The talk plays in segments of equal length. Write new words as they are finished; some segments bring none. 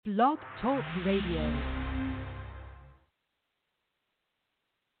Blog Talk Radio.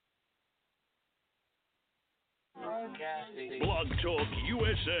 Blog Talk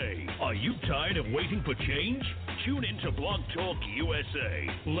USA. Are you tired of waiting for change? Tune into Blog Talk USA.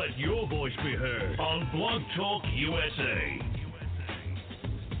 Let your voice be heard on Blog Talk USA.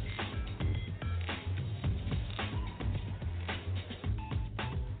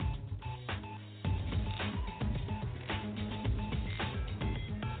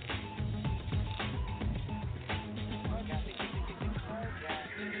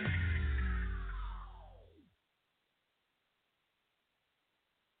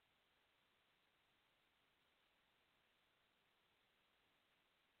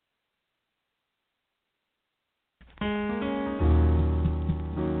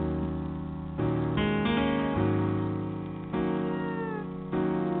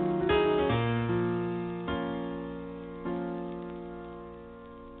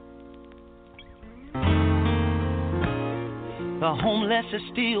 The homeless are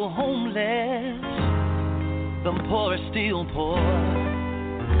still homeless, the poor are still poor,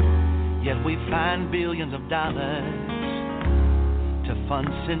 yet we find billions of dollars to fund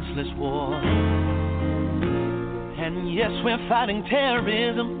senseless war. And yes, we're fighting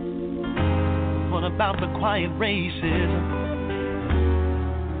terrorism. What about the quiet racism?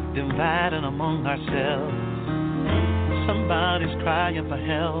 Dividing among ourselves. Somebody's crying for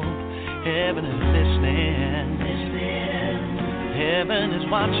help. Heaven is listening. Heaven is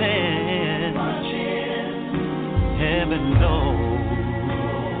watching. Heaven knows.